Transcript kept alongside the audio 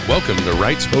Welcome to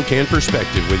Right Spokane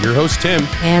Perspective with your host, Tim.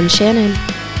 And Shannon.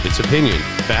 It's opinion,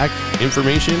 fact,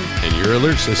 information, and your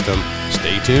alert system.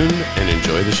 Stay tuned and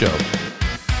enjoy the show.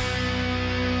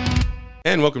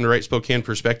 And welcome to Right Spokane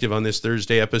Perspective on this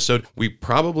Thursday episode. We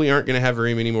probably aren't going to have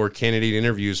very many more candidate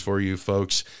interviews for you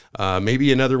folks.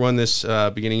 Maybe another one this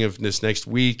beginning of this next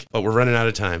week, but we're running out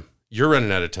of time. You're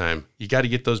running out of time. You got to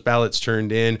get those ballots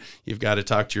turned in. You've got to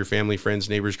talk to your family, friends,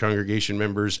 neighbors, congregation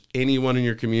members, anyone in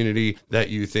your community that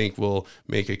you think will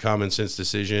make a common sense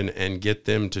decision and get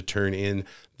them to turn in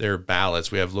their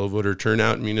ballots. We have low voter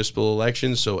turnout in municipal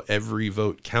elections, so every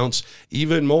vote counts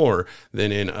even more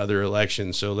than in other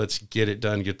elections. So let's get it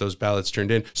done, get those ballots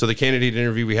turned in. So the candidate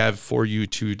interview we have for you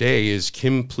today is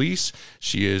Kim Plese.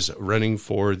 She is running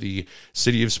for the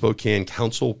City of Spokane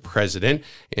Council President,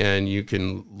 and you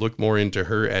can look more into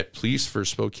her at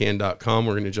pleaseforspokane.com.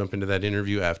 We're going to jump into that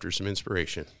interview after some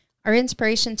inspiration. Our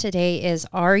inspiration today is,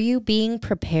 are you being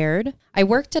prepared? I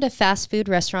worked at a fast food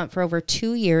restaurant for over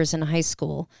 2 years in high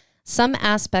school. Some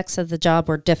aspects of the job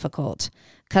were difficult.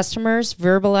 Customers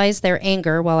verbalized their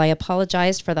anger while I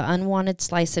apologized for the unwanted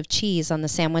slice of cheese on the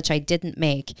sandwich I didn't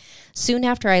make. Soon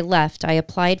after I left, I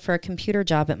applied for a computer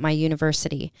job at my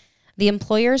university. The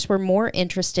employers were more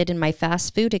interested in my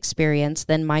fast food experience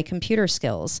than my computer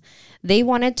skills. They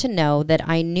wanted to know that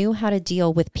I knew how to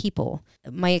deal with people.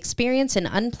 My experience in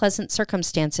unpleasant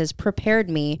circumstances prepared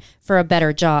me for a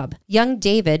better job. Young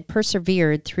David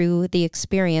persevered through the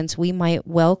experience we might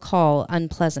well call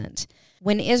unpleasant.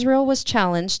 When Israel was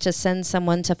challenged to send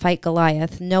someone to fight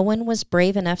Goliath, no one was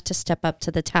brave enough to step up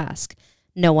to the task.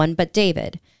 No one but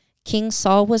David. King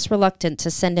Saul was reluctant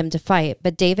to send him to fight,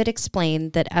 but David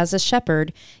explained that as a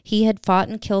shepherd, he had fought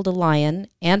and killed a lion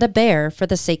and a bear for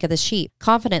the sake of the sheep.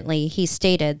 Confidently, he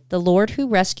stated, "The Lord who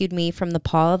rescued me from the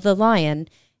paw of the lion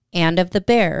and of the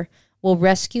bear will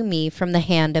rescue me from the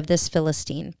hand of this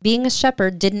Philistine." Being a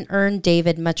shepherd didn't earn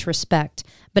David much respect,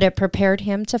 but it prepared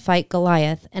him to fight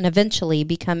Goliath and eventually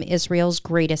become Israel's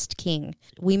greatest king.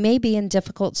 We may be in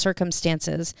difficult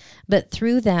circumstances, but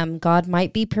through them, God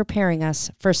might be preparing us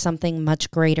for something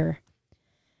much greater.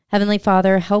 Heavenly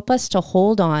Father, help us to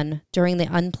hold on during the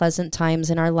unpleasant times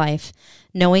in our life,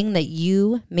 knowing that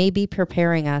you may be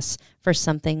preparing us for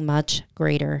something much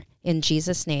greater. In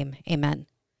Jesus' name, amen.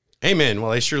 Amen.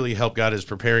 Well, I surely hope God is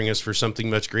preparing us for something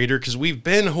much greater, because we've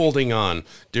been holding on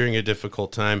during a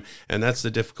difficult time, and that's the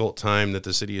difficult time that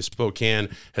the city of Spokane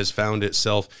has found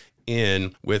itself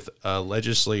in, with a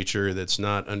legislature that's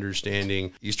not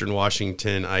understanding Eastern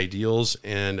Washington ideals,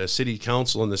 and a city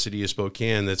council in the city of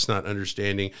Spokane that's not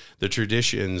understanding the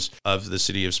traditions of the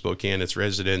city of Spokane, its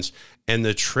residents, and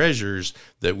the treasures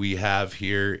that we have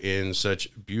here in such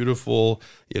beautiful,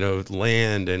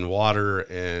 land and water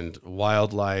and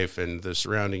wildlife and the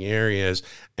surrounding areas.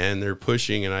 And they're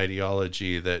pushing an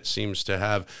ideology that seems to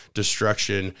have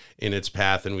destruction in its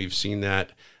path. And we've seen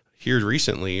that here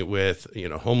recently with,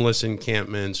 homeless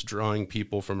encampments, drawing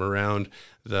people from around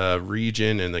the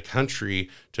region and the country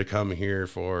to come here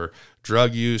for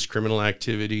drug use, criminal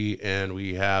activity. And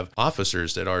we have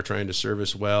officers that are trying to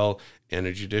service well, and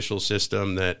a judicial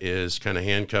system that is kind of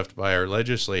handcuffed by our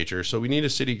legislature. So we need a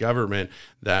city government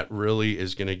that really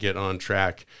is going to get on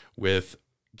track with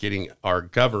getting our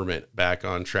government back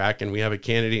on track. And we have a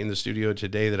candidate in the studio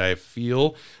today that I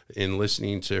feel, in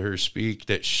listening to her speak,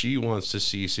 that she wants to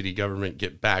see city government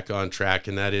get back on track.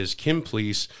 And that is Kim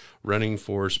Plese, running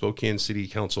for Spokane City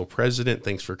Council President.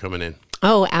 Thanks for coming in.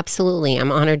 Oh, absolutely.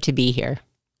 I'm honored to be here.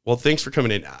 Well, thanks for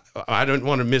coming in. I don't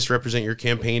want to misrepresent your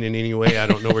campaign in any way. I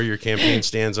don't know where your campaign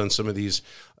stands on some of these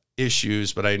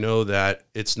issues, but I know that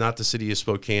it's not the city of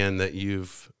Spokane that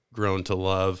you've grown to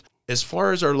love as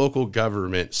far as our local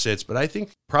government sits. But I think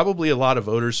probably a lot of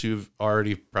voters who've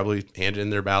already probably handed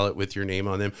in their ballot with your name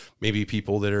on them, maybe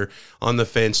people that are on the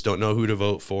fence, don't know who to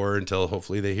vote for until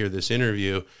hopefully they hear this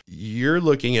interview. You're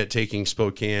looking at taking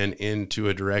Spokane into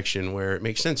a direction where it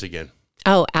makes sense again.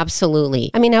 Oh,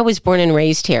 absolutely. I mean, I was born and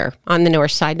raised here on the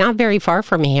north side, not very far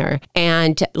from here,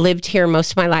 and lived here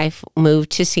most of my life,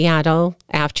 moved to Seattle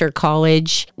after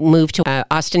college, moved to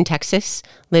Austin, Texas,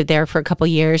 lived there for a couple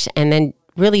years, and then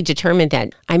really determined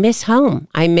that I miss home.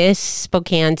 I miss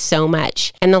Spokane so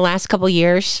much. And the last couple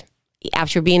years,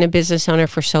 after being a business owner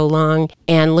for so long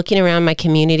and looking around my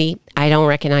community, I don't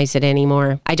recognize it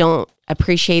anymore. I don't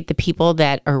appreciate the people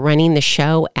that are running the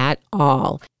show at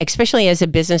all, especially as a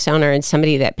business owner and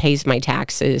somebody that pays my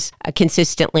taxes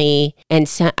consistently. And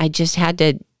so I just had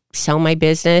to sell my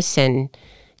business and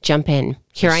jump in.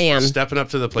 Here I am. Stepping up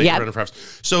to the plate. Yep. Running for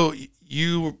house. So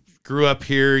you grew up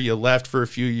here, you left for a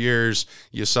few years,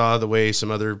 you saw the way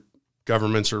some other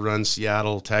governments are run,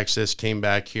 Seattle, Texas, came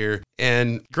back here.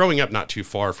 And growing up not too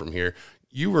far from here,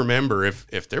 you remember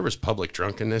if there was public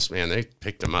drunkenness, man, they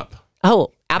picked them up.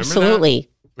 Oh, absolutely.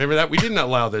 Remember that? We didn't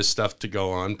allow this stuff to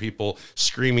go on. People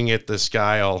screaming at the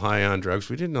sky all high on drugs.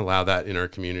 We didn't allow that in our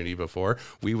community before.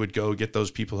 We would go get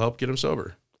those people help get them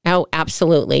sober. Oh,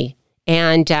 absolutely.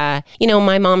 And,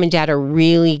 my mom and dad are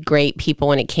really great people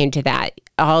when it came to that.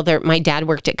 My dad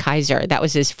worked at Kaiser. That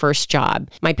was his first job.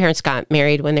 My parents got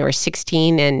married when they were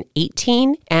 16 and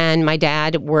 18. And my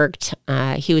dad worked,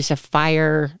 he was a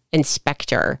fire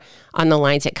inspector on the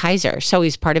lines at Kaiser. So he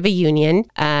was part of a union,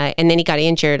 and then he got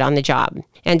injured on the job.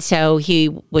 And so he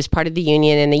was part of the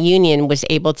union, and the union was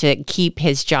able to keep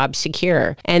his job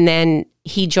secure. And then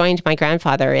he joined my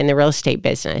grandfather in the real estate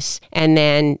business. And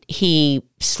then he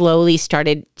slowly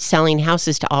started selling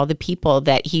houses to all the people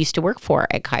that he used to work for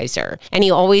at Kaiser. And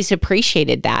he always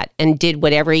appreciated that and did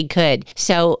whatever he could.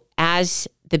 So as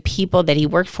the people that he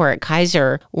worked for at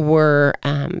Kaiser were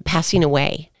passing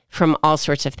away from all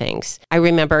sorts of things. I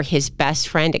remember his best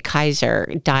friend at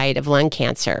Kaiser died of lung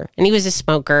cancer, and he was a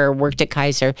smoker, worked at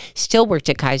Kaiser, still worked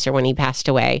at Kaiser when he passed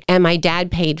away. And my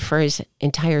dad paid for his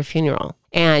entire funeral.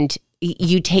 And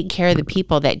you take care of the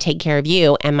people that take care of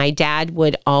you. And my dad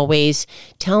would always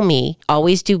tell me,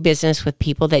 always do business with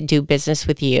people that do business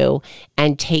with you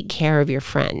and take care of your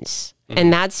friends. Mm-hmm.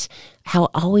 And that's how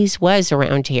it always was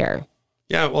around here.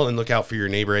 Yeah, well, and look out for your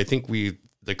neighbor. I think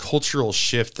the cultural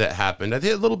shift that happened, I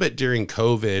think a little bit during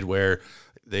COVID, where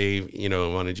they,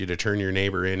 wanted you to turn your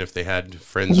neighbor in if they had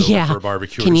friends over for a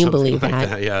barbecue. Can or you something believe like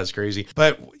that? Yeah, it's crazy.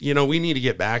 But, we need to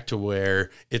get back to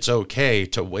where it's okay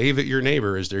to wave at your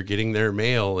neighbor as they're getting their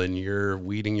mail and you're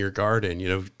weeding your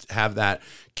garden, have that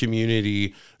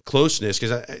community closeness,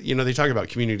 because they talk about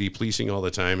community policing all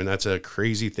the time, and that's a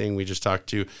crazy thing. We just talked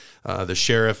to the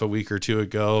sheriff a week or two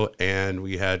ago, and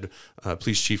we had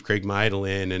Police Chief Craig Meidel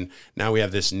in, and now we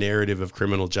have this narrative of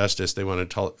criminal justice they want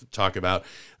to talk about.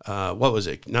 What was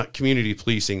it? Not community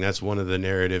policing, that's one of the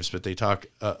narratives, but they talk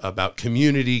about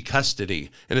community custody,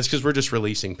 and it's because we're just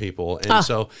releasing people, and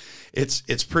so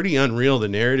it's pretty unreal, the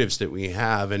narratives that we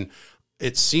have, and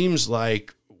it seems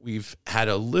like we've had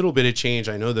a little bit of change.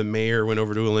 I know the mayor went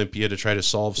over to Olympia to try to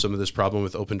solve some of this problem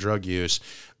with open drug use,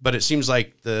 but it seems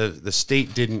like the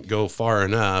state didn't go far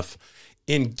enough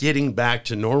in getting back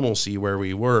to normalcy where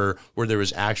we were, where there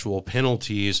was actual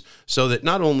penalties, so that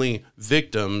not only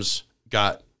victims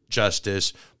got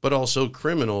justice, but also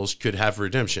criminals could have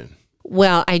redemption.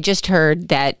 Well, I just heard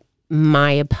that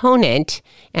my opponent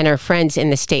and our friends in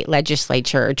the state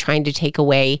legislature are trying to take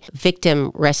away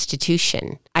victim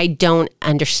restitution. I don't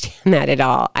understand that at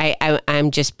all.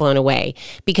 I'm just blown away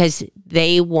because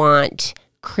they want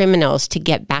criminals to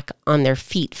get back on their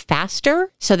feet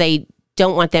faster, so they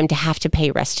don't want them to have to pay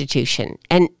restitution.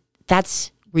 And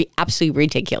that's absolutely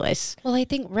ridiculous. Well, I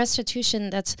think restitution,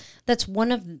 that's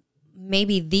one of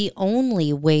maybe the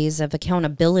only ways of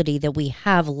accountability that we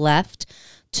have left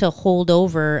to hold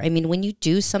over. I mean, when you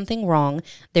do something wrong,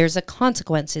 there's a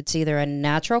consequence. It's either a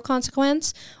natural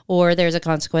consequence or there's a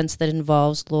consequence that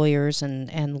involves lawyers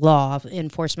and law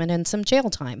enforcement and some jail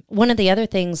time. One of the other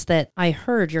things that I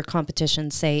heard your competition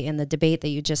say in the debate that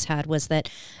you just had was that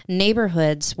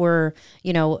neighborhoods were,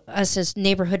 us as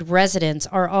neighborhood residents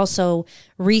are also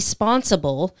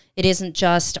responsible. It isn't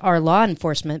just our law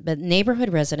enforcement, but neighborhood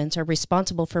residents are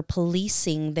responsible for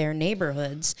policing their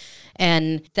neighborhoods.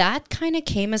 And that kind of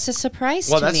came as a surprise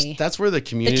to me. That's where the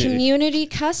community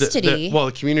custody.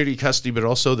 The community custody, but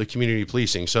also the community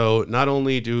policing. So not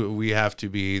only do we have to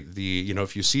be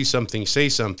if you see something, say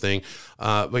something,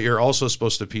 but you're also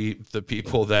supposed to be the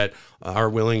people that are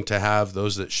willing to have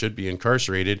those that should be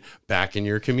incarcerated back in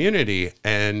your community.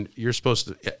 And you're supposed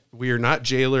to, we are not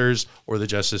jailers or the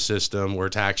justice system, we're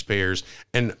taxpayers,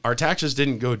 and our taxes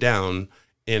didn't go down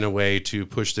in a way to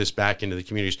push this back into the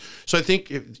communities. So I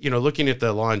think, looking at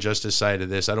the law and justice side of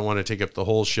this, I don't want to take up the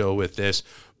whole show with this,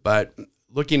 but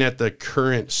looking at the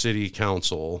current city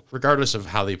council, regardless of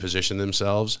how they position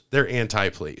themselves, they're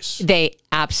anti-police. They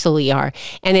absolutely are.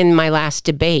 And in my last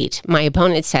debate, my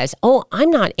opponent says, "Oh,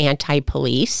 I'm not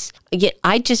anti-police.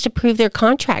 I just approve their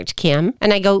contract, Kim."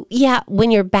 And I go, yeah, when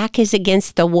your back is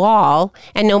against the wall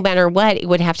and no matter what, it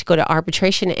would have to go to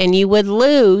arbitration and you would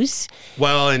lose.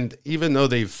 Well, and even though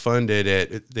they've funded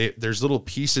it, there's little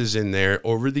pieces in there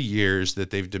over the years that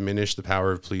they've diminished the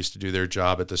power of police to do their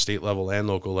job at the state level and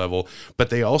local level. But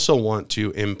they also want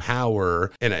to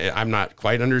empower, and I'm not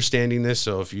quite understanding this,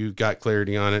 so if you got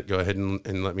clarity on it, go ahead and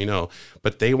let me know.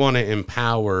 But they want to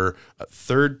empower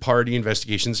third-party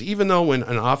investigations, even though when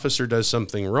an officer officer does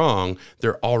something wrong,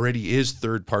 there already is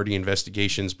third-party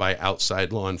investigations by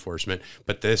outside law enforcement.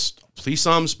 But this police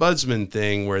ombudsman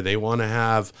thing where they want to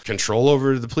have control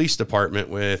over the police department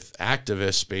with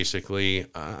activists, basically,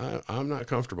 I'm not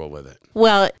comfortable with it.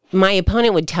 Well, my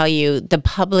opponent would tell you the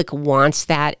public wants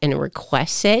that and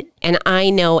requests it. And I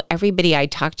know everybody I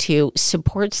talk to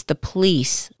supports the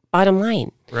police, bottom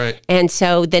line. Right. And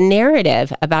so the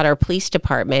narrative about our police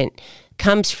department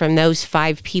comes from those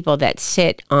 5 people that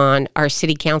sit on our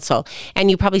city council. And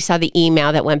you probably saw the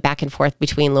email that went back and forth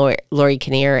between Lori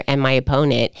Kinnear and my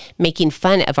opponent making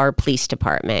fun of our police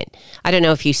department. I don't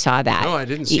know if you saw that. No, I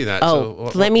didn't see that.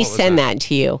 Oh, let me send that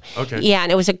to you. Okay. Yeah,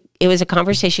 and it was a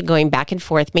conversation going back and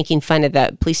forth making fun of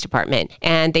the police department.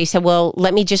 And they said, well,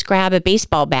 let me just grab a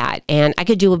baseball bat and I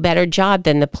could do a better job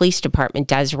than the police department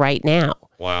does right now.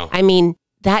 Wow. I mean,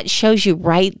 that shows you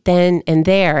right then and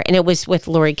there. And it was with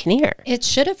Lori Kinnear. It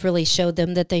should have really showed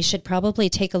them that they should probably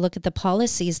take a look at the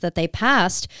policies that they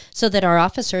passed so that our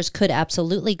officers could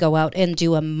absolutely go out and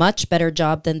do a much better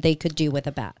job than they could do with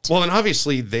a bat. Well, and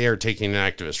obviously they are taking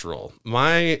an activist role.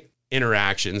 My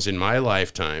interactions in my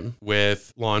lifetime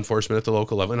with law enforcement at the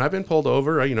local level, and I've been pulled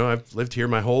over. I've lived here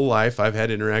my whole life. I've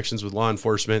had interactions with law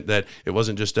enforcement that it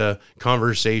wasn't just a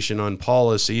conversation on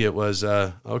policy. It was,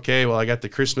 okay, well, I got the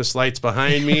Christmas lights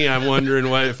behind me. I'm wondering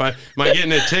am I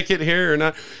getting a ticket here or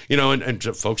not? And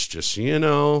folks, just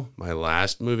so my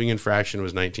last moving infraction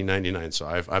was 1999,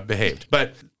 so I've behaved.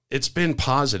 But it's been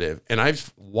positive, and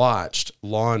I've watched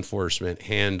law enforcement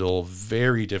handle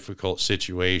very difficult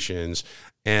situations,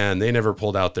 and they never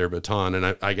pulled out their baton.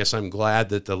 And I guess I'm glad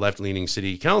that the left-leaning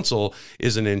city council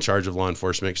isn't in charge of law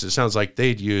enforcement, because it sounds like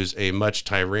they'd use a much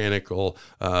tyrannical,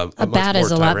 a bat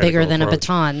is a lot bigger than a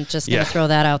baton. Just going to throw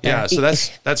that out there. Yeah, so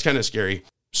that's kind of scary.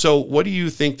 So what do you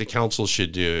think the council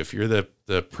should do? If you're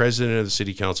the president of the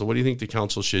city council, what do you think the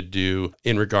council should do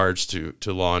in regards to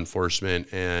law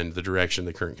enforcement and the direction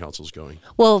the current council is going?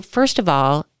 Well, first of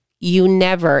all, you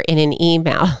never in an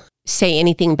email say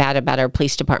anything bad about our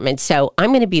police department. So I'm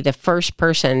going to be the first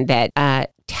person that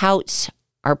touts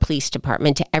our police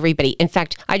department to everybody. In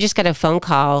fact, I just got a phone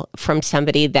call from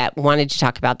somebody that wanted to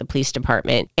talk about the police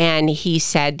department. And he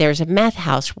said there's a meth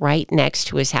house right next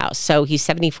to his house. So he's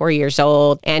 74 years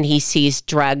old and he sees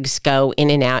drugs go in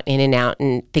and out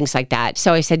and things like that.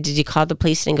 So I said, did you call the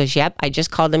police? And he goes, yep, I just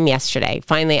called them yesterday.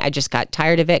 Finally, I just got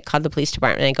tired of it, called the police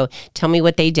department. And I go, tell me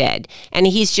what they did. And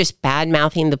he's just bad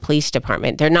mouthing the police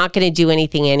department. They're not going to do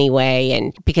anything anyway.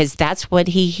 And because that's what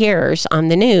he hears on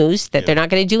the news, that they're not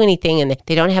going to do anything and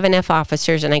they don't have enough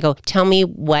officers. And I go, tell me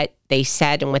what they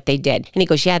said and what they did. And he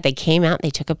goes, yeah, they came out and they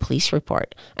took a police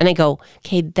report. And I go,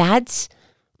 okay, they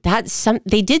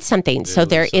did something. So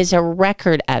there is a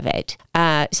record of it.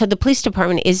 So the police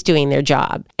department is doing their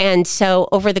job. And so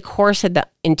over the course of the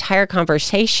entire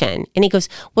conversation, and he goes,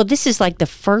 well, this is like the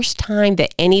first time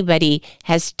that anybody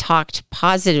has talked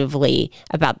positively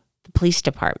about the police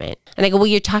department. And I go, well,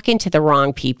 you're talking to the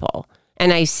wrong people.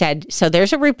 And I said, so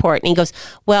there's a report. And he goes,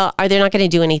 well, are they not going to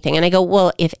do anything? And I go,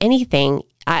 well, if anything,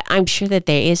 I'm sure that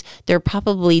they're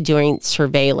probably doing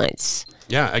surveillance.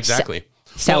 Yeah, exactly.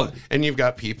 So and you've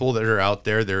got people that are out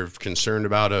there, they're concerned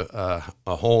about a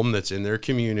home that's in their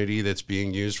community that's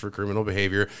being used for criminal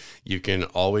behavior. You can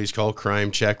always call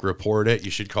Crime Check, report it. You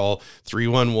should call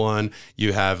 311.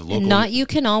 You have local... Not you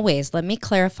can always. Let me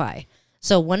clarify.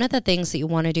 So one of the things that you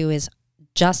want to do is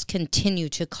just continue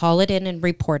to call it in and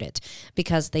report it,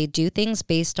 because they do things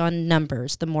based on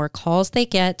numbers. The more calls they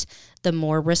get, the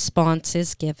more response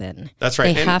is given. That's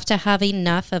right. They have to have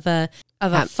enough of a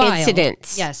file.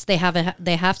 Incidents. Yes, they have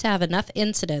to have enough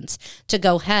incidents to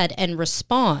go ahead and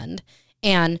respond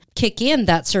and kick in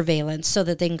that surveillance so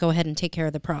that they can go ahead and take care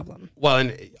of the problem. Well,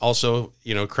 and also,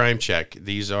 Crime Check.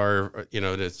 These are,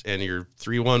 and your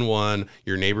 311,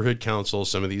 your neighborhood council,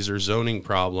 some of these are zoning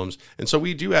problems. And so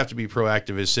we do have to be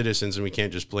proactive as citizens, and we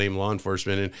can't just blame law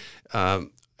enforcement. And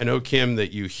I know, Kim,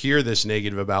 that you hear this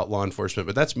negative about law enforcement,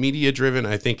 but that's media driven.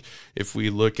 I think if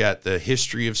we look at the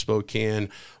history of Spokane,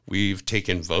 we've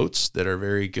taken votes that are a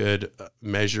very good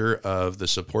measure of the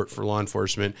support for law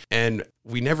enforcement. And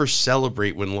we never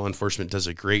celebrate when law enforcement does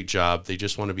a great job. They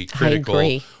just want to be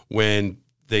critical when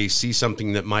they see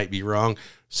something that might be wrong.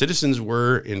 Citizens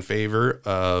were in favor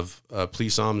of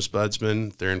police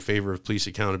ombudsman. They're in favor of police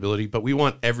accountability, but we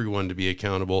want everyone to be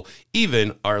accountable,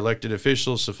 even our elected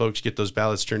officials. So folks, get those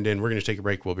ballots turned in. We're going to take a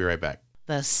break. We'll be right back.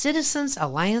 The Citizens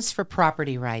Alliance for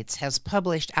Property Rights has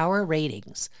published our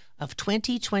ratings of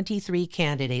 2023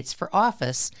 candidates for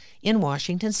office in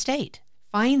Washington State.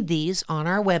 Find these on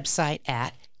our website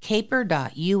at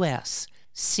caper.us,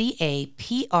 CAPR.us.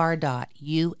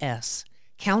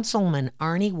 Councilman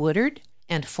Arnie Woodard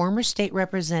and former state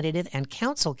representative and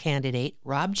council candidate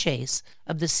Rob Chase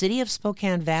of the city of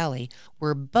Spokane Valley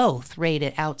were both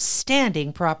rated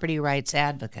outstanding property rights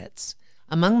advocates.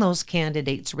 Among those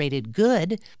candidates rated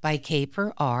good by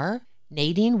Caper are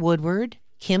Nadine Woodward,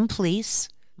 Kim Plese,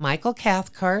 Michael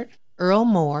Cathcart, Earl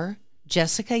Moore,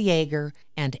 Jessica Yeager,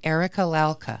 and Erica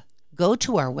Lalka. Go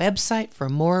to our website for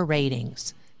more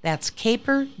ratings. That's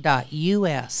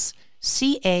caper.us,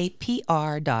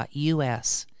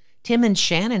 capr.us. Tim and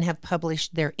Shannon have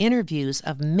published their interviews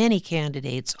of many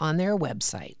candidates on their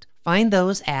website. Find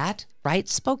those at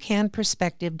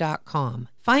rightspokaneperspective.com.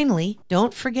 Finally,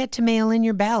 don't forget to mail in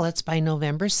your ballots by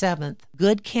November 7th.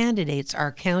 Good candidates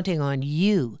are counting on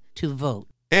you to vote.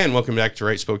 And welcome back to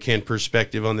Right Spokane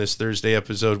Perspective. On this Thursday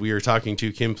episode, we are talking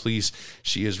to Kim Plese.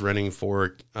 She is running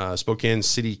for Spokane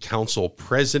City Council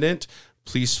President.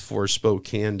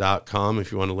 PleseForSpokane.com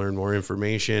if you want to learn more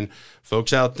information.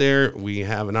 Folks out there, we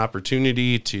have an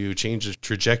opportunity to change the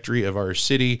trajectory of our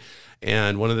city.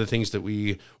 And one of the things that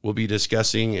we will be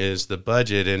discussing is the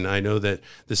budget. And I know that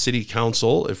the city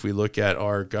council, if we look at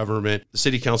our government, the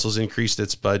city council's increased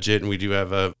its budget. And we do have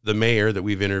the mayor that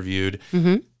we've interviewed.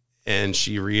 Mm-hmm. And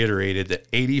she reiterated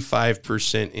that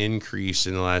 85% increase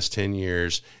in the last 10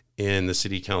 years in the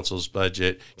city council's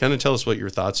budget. Kind of tell us what your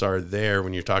thoughts are there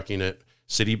when you're talking at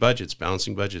city budgets,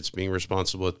 balancing budgets, being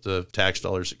responsible with the tax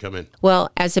dollars that come in.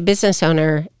 Well, as a business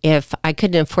owner, if I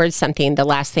couldn't afford something, the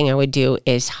last thing I would do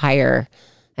is hire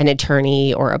an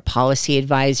attorney or a policy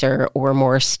advisor or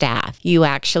more staff. You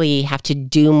actually have to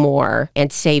do more and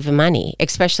save money,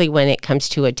 especially when it comes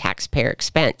to a taxpayer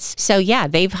expense. So yeah,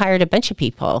 they've hired a bunch of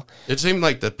people. It seemed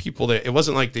like the people that, it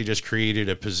wasn't like they just created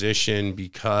a position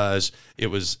because it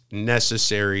was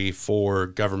necessary for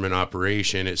government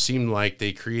operation. It seemed like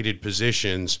they created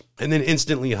positions and then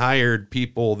instantly hired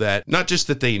people that, not just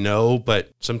that they know,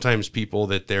 but sometimes people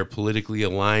that they're politically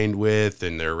aligned with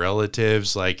and their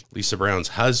relatives, like Lisa Brown's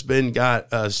husband got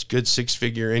a good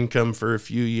six-figure income for a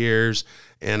few years.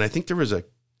 And I think there was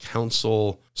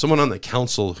someone on the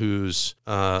council whose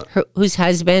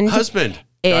husband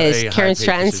is Karen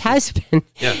Stratton's husband.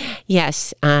 Yeah.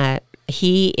 Yes.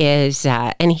 He is,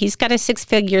 and he's got a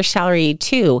six-figure salary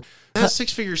too. A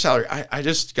six-figure salary. I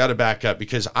just got to back up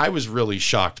because I was really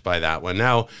shocked by that one.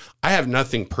 Now, I have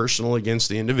nothing personal against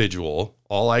the individual.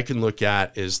 All I can look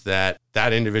at is that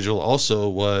individual also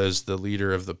was the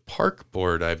leader of the park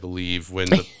board, I believe, when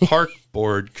the park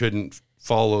board couldn't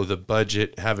follow the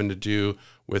budget having to do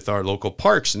with our local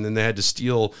parks. And then they had to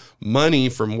steal money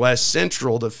from West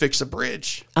Central to fix a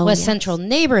bridge. West Central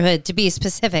neighborhood, to be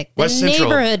specific. The West Central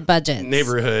neighborhood budgets.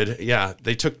 Neighborhood, yeah.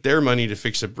 They took their money to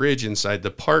fix a bridge inside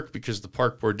the park because the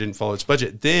park board didn't follow its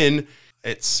budget. Then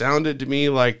it sounded to me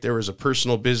like there was a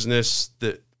personal business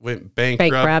that went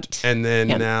bankrupt and then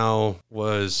now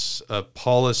was a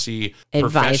policy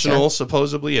professional,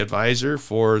 supposedly advisor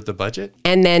for the budget.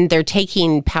 And then they're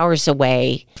taking powers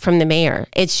away from the mayor.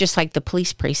 It's just like the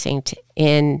police precinct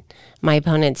in my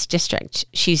opponent's district.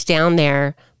 She's down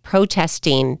there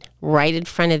protesting right in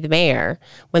front of the mayor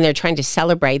when they're trying to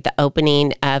celebrate the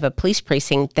opening of a police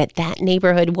precinct that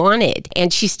neighborhood wanted.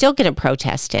 And she's still going to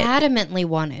protest it. Adamantly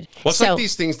wanted. Well, it's like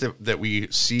these things that we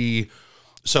see.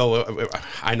 So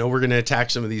I know we're going to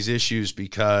attack some of these issues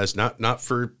because not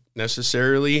for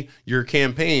necessarily your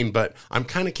campaign, but I'm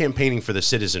kind of campaigning for the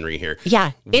citizenry here.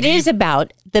 Yeah, it is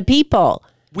about the people.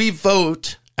 We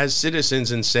vote as citizens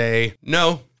and say,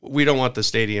 no, we don't want the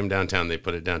stadium downtown. They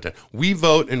put it downtown. We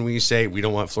vote and we say we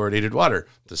don't want fluoridated water.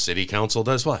 The city council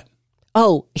does what?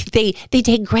 Oh, they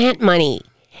take grant money.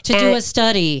 To do a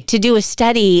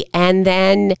study. And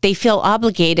then they feel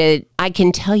obligated. I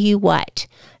can tell you what.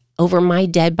 Over my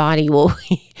dead body will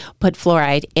put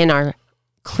fluoride in our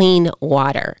clean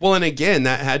water. Well, and again,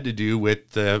 that had to do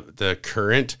with the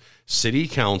current city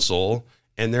council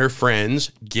and their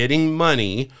friends getting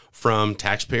money from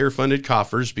taxpayer-funded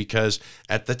coffers because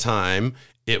at the time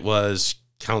it was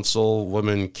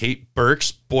Councilwoman Kate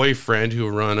Burke's boyfriend who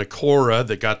ran a Cora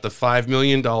that got the $5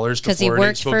 million to because he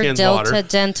worked for Delta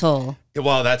Dental.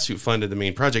 Well, that's who funded the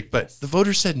main project, but the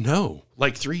voters said no,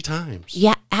 like 3 times.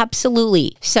 Yeah,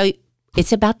 absolutely. So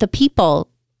it's about the people,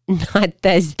 not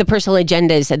the personal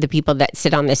agendas of the people that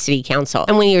sit on the city council.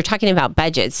 And when you're talking about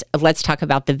budgets, let's talk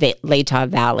about the Latah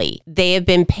Valley. They have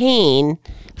been paying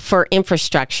for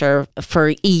infrastructure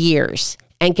for years.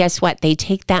 And guess what? They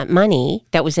take that money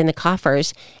that was in the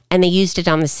coffers and they used it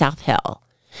on the South Hill.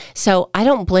 So I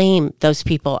don't blame those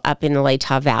people up in the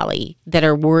Latah Valley that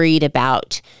are worried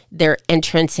about their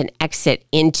entrance and exit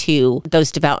into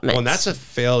those developments. Well, and that's a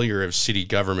failure of city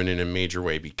government in a major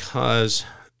way because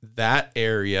that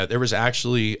area, there was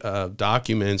actually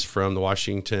documents from the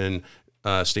Washington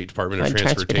State Department of On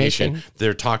Transportation.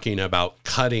 They're talking about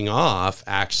cutting off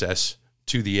access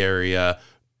to the area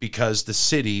because the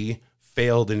city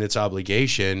failed in its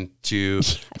obligation to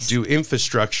do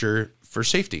infrastructure for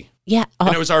safety. Yeah.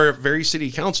 And it was our very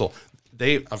city council.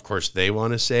 Of course, they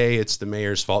want to say it's the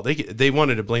mayor's fault. They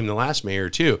wanted to blame the last mayor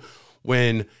too,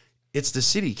 when it's the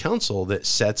city council that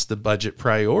sets the budget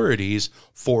priorities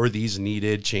for these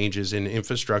needed changes in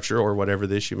infrastructure or whatever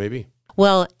the issue may be.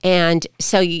 Well, and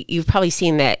so you've probably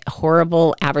seen that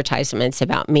horrible advertisements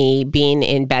about me being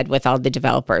in bed with all the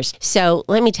developers. So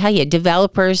let me tell you,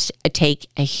 developers take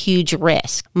a huge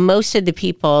risk. Most of the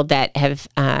people that have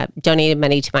donated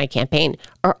money to my campaign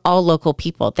are all local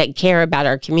people that care about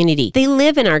our community. They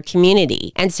live in our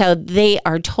community. And so they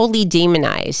are totally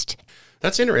demonized.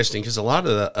 That's interesting because a lot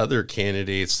of the other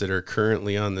candidates that are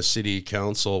currently on the city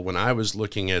council, when I was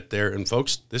looking at and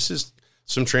folks, this is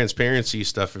some transparency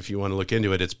stuff if you want to look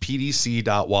into it. It's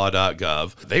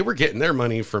pdc.wa.gov. They were getting their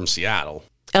money from Seattle.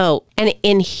 Oh, and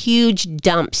in huge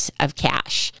dumps of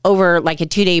cash. Over like a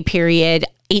 2-day period,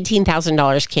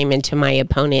 $18,000 came into my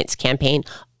opponent's campaign,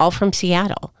 all from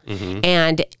Seattle. Mm-hmm.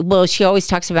 And well, she always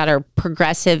talks about our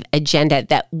progressive agenda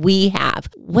that we have.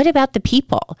 What about the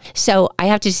people? So I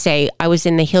have to say, I was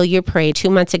in the Hillier Parade 2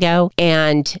 months ago,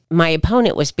 and my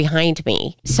opponent was behind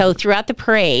me. So throughout the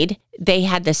parade, they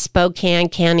had the Spokane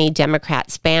County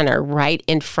Democrats banner right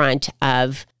in front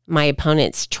of my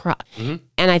opponent's truck. Mm-hmm.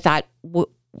 And I thought,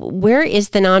 where is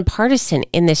the nonpartisan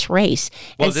in this race?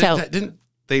 Well, and didn't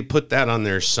they put that on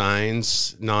their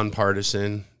signs,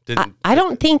 nonpartisan? I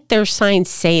don't think their signs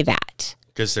say that.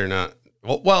 Because they're not.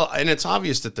 Well, and it's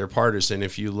obvious that they're partisan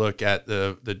if you look at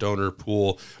the donor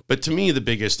pool. But to me, the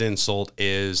biggest insult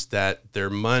is that their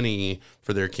money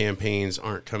for their campaigns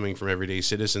aren't coming from everyday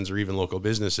citizens or even local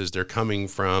businesses. They're coming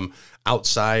from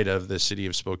outside of the city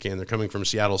of Spokane. They're coming from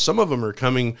Seattle. Some of them are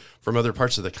coming from other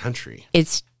parts of the country.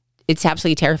 It's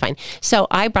absolutely terrifying. So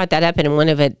I brought that up in one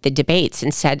of the debates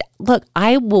and said, look,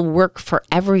 I will work for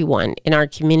everyone in our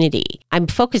community. I'm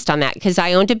focused on that because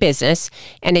I owned a business,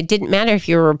 and it didn't matter if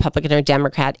you were a Republican or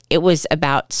Democrat. It was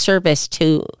about service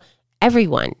to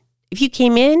everyone. If you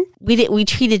came in, we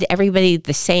treated everybody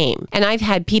the same. And I've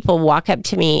had people walk up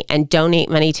to me and donate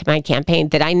money to my campaign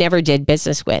that I never did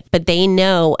business with, but they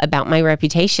know about my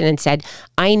reputation and said,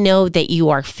 I know that you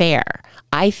are fair.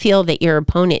 I feel that your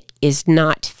opponent is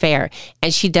not fair,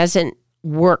 and she doesn't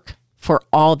work for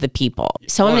all the people.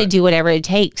 So I'm going to do whatever it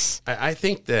takes. I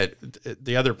think that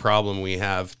the other problem we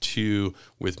have too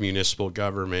with municipal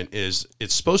government is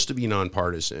it's supposed to be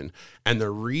nonpartisan. And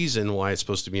the reason why it's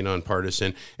supposed to be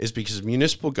nonpartisan is because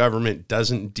municipal government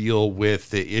doesn't deal with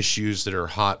the issues that are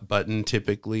hot button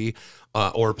typically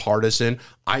or partisan.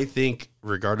 I think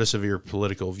regardless of your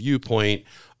political viewpoint,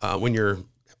 when your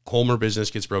home or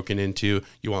business gets broken into,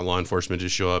 you want law enforcement to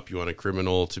show up, you want a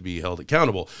criminal to be held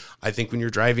accountable. I think when you're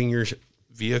driving your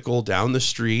vehicle down the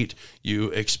street,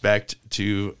 you expect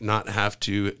to not have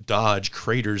to dodge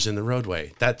craters in the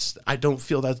roadway. I don't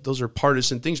feel that those are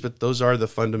partisan things, but those are the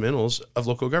fundamentals of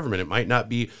local government. It might not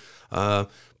be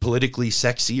politically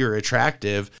sexy or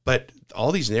attractive, but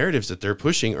all these narratives that they're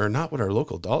pushing are not what our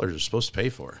local dollars are supposed to pay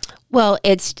for. Well,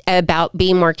 it's about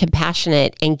being more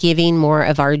compassionate and giving more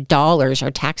of our dollars,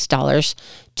 our tax dollars,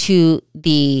 to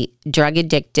the drug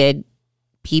addicted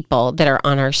people that are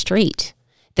on our street,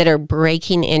 that are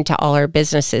breaking into all our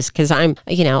businesses. Because I'm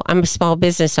a small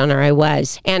business owner. I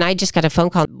was. And I just got a phone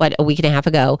call, a week and a half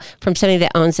ago from somebody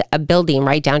that owns a building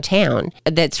right downtown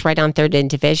that's right on 3rd and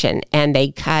Division. And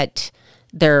they cut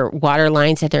their water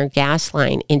lines and their gas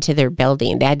line into their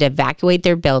building. They had to evacuate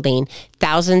their building,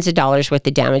 thousands of dollars worth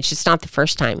of damage. It's not the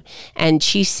first time. And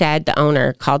she said, the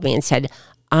owner called me and said,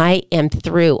 I am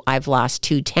through. I've lost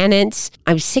 2 tenants.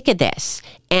 I'm sick of this.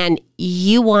 And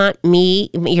you want me,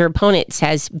 your opponent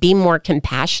says, be more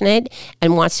compassionate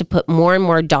and wants to put more and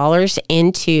more dollars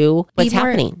into what's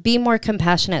happening. Be more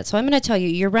compassionate. So I'm going to tell you,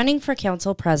 you're running for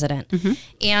council president. Mm-hmm.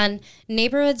 And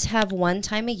neighborhoods have one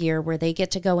time a year where they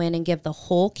get to go in and give the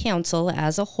whole council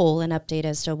as a whole an update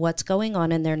as to what's going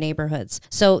on in their neighborhoods.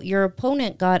 So your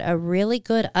opponent got a really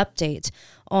good update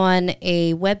on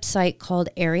a website called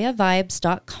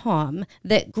areavibes.com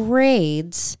that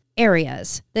grades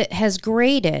areas, that has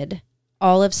graded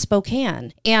all of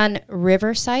Spokane. And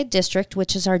Riverside District,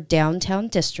 which is our downtown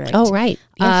district. Oh, right.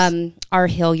 Yes. Our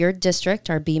Hilliard District,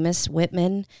 our Bemis,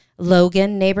 Whitman,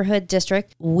 Logan neighborhood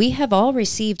district, we have all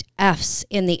received Fs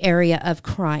in the area of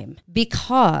crime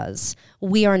because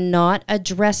we are not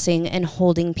addressing and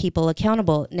holding people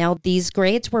accountable. Now, these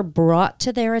grades were brought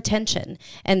to their attention,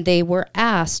 and they were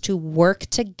asked to work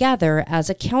together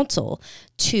as a council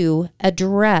to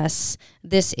address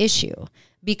this issue.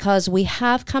 because we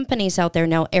have companies out there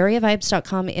now.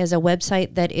 AreaVibes.com is a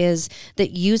website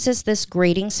that uses this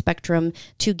grading spectrum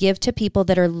to give to people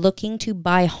that are looking to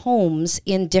buy homes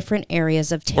in different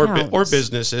areas of town, or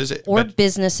businesses,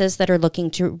 businesses that are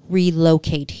looking to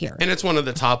relocate here. And it's one of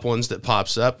the top ones that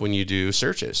pops up when you do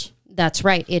searches. That's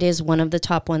right. It is one of the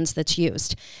top ones that's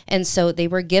used. And so they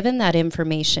were given that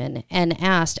information and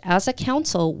asked, as a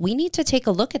council, we need to take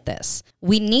a look at this.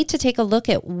 We need to take a look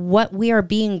at what we are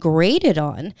being graded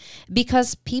on,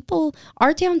 because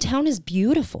our downtown is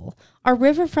beautiful. Our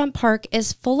riverfront park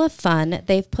is full of fun.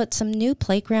 They've put some new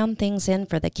playground things in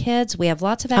for the kids. We have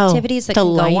lots of activities that can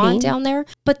go on down there,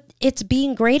 but it's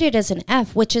being graded as an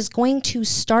F, which is going to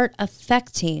start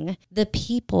affecting the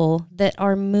people that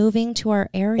are moving to our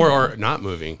area. Or not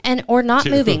moving. Or not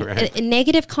moving. Right.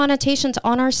 Negative connotations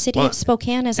on our city of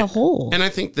Spokane as a whole. And I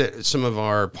think that some of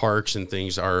our parks and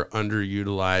things are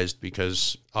underutilized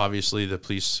because obviously the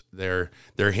police, they're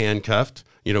handcuffed.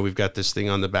 You know, we've got this thing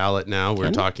on the ballot now.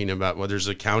 We're talking about, there's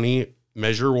a county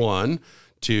measure 1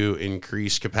 to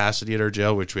increase capacity at our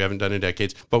jail, which we haven't done in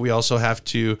decades. But we also have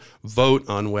to vote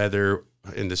on whether,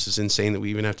 and this is insane that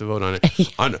we even have to vote on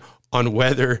it, on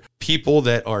whether people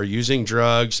that are using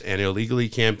drugs and illegally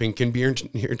camping can be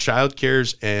near child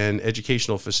cares and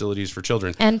educational facilities for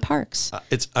children. And parks.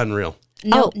 It's unreal.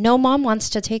 No mom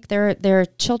wants to take their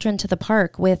children to the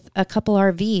park with a couple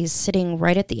RVs sitting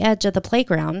right at the edge of the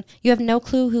playground. You have no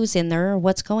clue who's in there or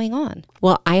what's going on.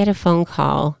 Well, I had a phone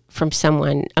call from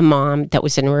someone, a mom that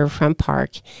was in Riverfront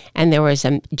Park, and there was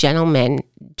a gentleman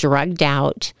drugged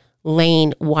out,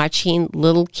 laying watching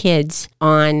little kids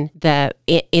in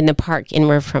the park in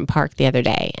Riverfront Park the other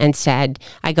day, and said,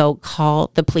 I go,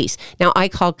 call the police. Now, I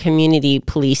call community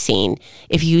policing.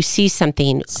 If you see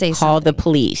something, call the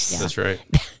police. Yeah.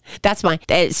 That's right.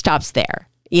 It stops there.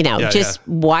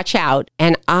 Watch out.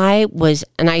 And I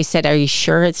said, are you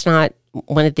sure it's not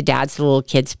one of the dad's little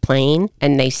kids playing?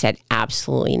 And they said,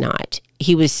 absolutely not.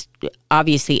 He was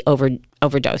obviously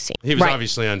overdosing. He was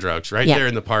obviously on drugs there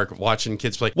in the park watching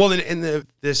kids play. Well, in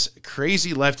this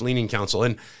crazy left-leaning council,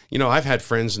 and, I've had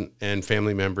friends and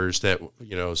family members that,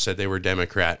 said they were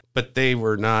Democrat, but they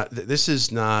were not. This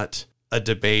is not a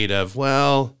debate of,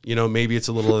 maybe it's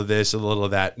a little of this, a little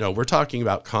of that. No, we're talking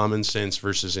about common sense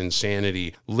versus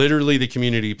insanity. Literally, the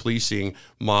community policing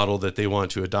model that they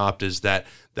want to adopt is that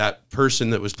person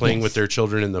that was playing with their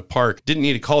children in the park didn't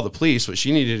need to call the police. What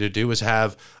she needed to do was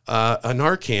have a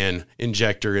Narcan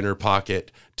injector in her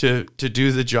pocket to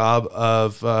do the job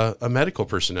of a medical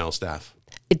personnel staff.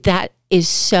 That is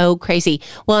so crazy.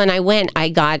 Well, and I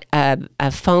got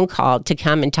a phone call to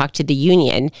come and talk to the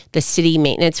union, the city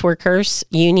maintenance workers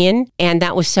union. And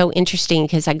that was so interesting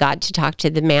because I got to talk to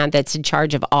the man that's in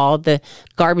charge of all the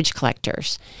garbage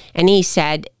collectors. And he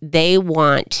said they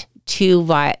want 2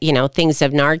 things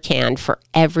of Narcan for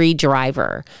every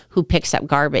driver who picks up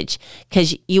garbage,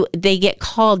 because they get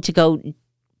called to go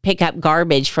pick up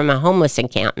garbage from a homeless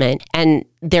encampment. And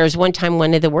there's one time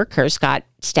one of the workers got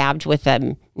stabbed with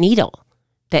a needle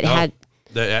that had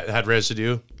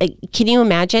residue. Can you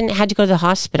imagine? Had to go to the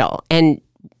hospital and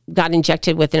got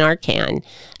injected with an Narcan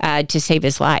to save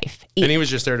his life. And he was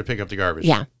just there to pick up the garbage.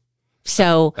 Yeah.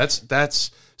 So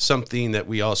that's something that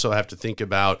we also have to think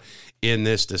about in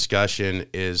this discussion,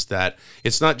 is that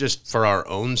it's not just for our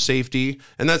own safety.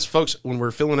 And that's, folks, when we're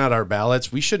filling out our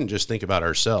ballots, we shouldn't just think about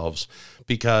ourselves,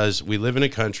 because we live in a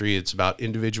country, it's about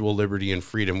individual liberty and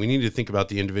freedom. We need to think about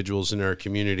the individuals in our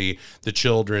community, the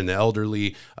children, the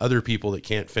elderly, other people that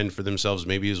can't fend for themselves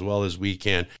maybe as well as we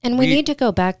can. And we need to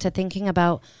go back to thinking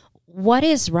about what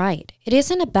is right. It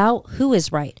isn't about who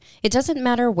is right. It doesn't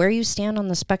matter where you stand on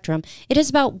the spectrum. It is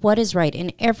about what is right.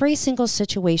 In every single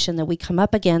situation that we come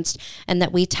up against and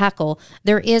that we tackle,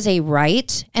 there is a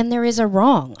right and there is a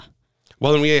wrong.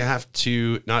 Well, and we have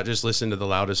to not just listen to the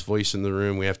loudest voice in the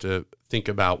room. We have to think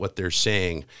about what they're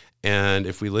saying. And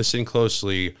if we listen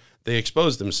closely, they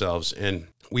expose themselves. And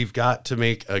we've got to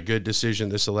make a good decision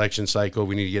this election cycle.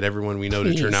 We need to get everyone we know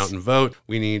to turn out and vote.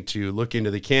 We need to look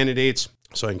into the candidates.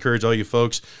 So I encourage all you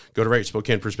folks, go to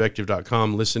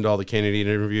WriteSpokanePerspective.com, listen to all the candidate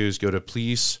interviews, go to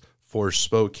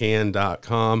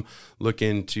PleseForSpokane.com, look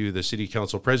into the city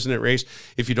council president race.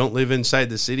 If you don't live inside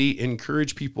the city,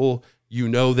 encourage people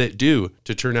that do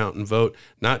to turn out and vote,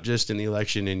 not just in the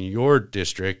election in your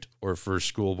district or for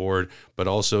school board, but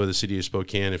also the city of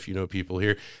Spokane if you know people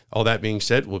here. All that being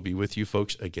said, we'll be with you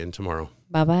folks again tomorrow.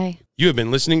 Bye-bye. You have been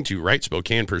listening to Right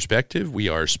Spokane Perspective. We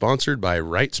are sponsored by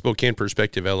Right Spokane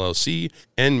Perspective, LLC,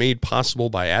 and made possible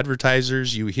by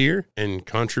advertisers you hear and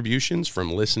contributions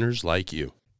from listeners like you.